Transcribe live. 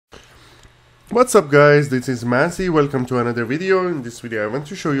What's up guys, this is Masi. Welcome to another video. In this video I want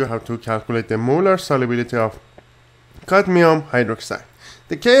to show you how to calculate the molar solubility of cadmium hydroxide.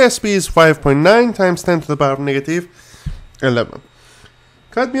 The KSP is 5.9 times 10 to the power of negative 11.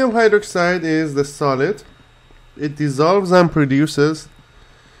 Cadmium hydroxide is the solid. It dissolves and produces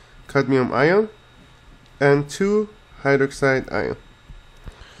cadmium ion and 2 hydroxide ion.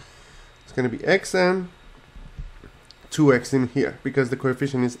 It's going to be X and 2X in here because the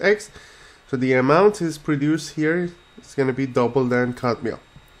coefficient is X. So the amount is produced here is going to be double than cadmium.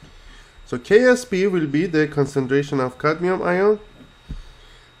 So KSP will be the concentration of cadmium ion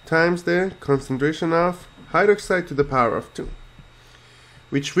times the concentration of hydroxide to the power of 2,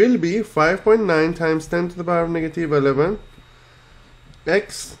 which will be 5.9 times 10 to the power of negative 11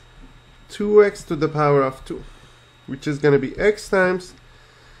 X 2X to the power of 2, which is going to be X times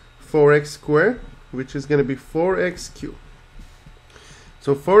 4X squared, which is going to be 4X cubed.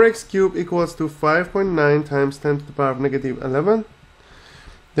 So 4X cubed equals to 5.9 times 10 to the power of negative 11.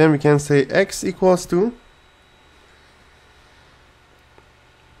 Then we can say X equals to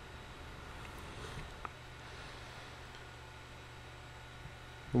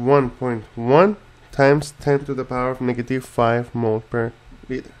 1.1 times 10 to the power of negative 5 mole per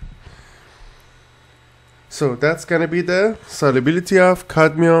liter. So that's going to be the solubility of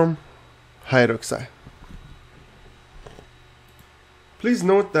cadmium hydroxide. Please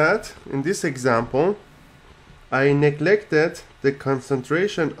note that in this example, I neglected the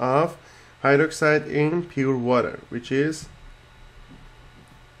concentration of hydroxide in pure water, which is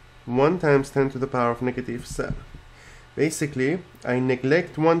 1 times 10 to the power of negative 7. Basically, I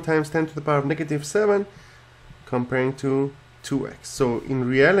neglect 1 times 10 to the power of negative 7 comparing to 2x. So in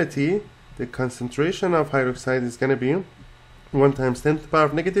reality, the concentration of hydroxide is going to be 1 times 10 to the power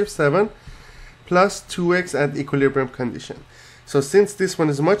of negative 7 plus 2x at equilibrium condition. So since this one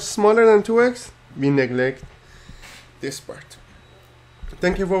is much smaller than 2x, we neglect this part.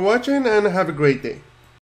 Thank you for watching and have a great day.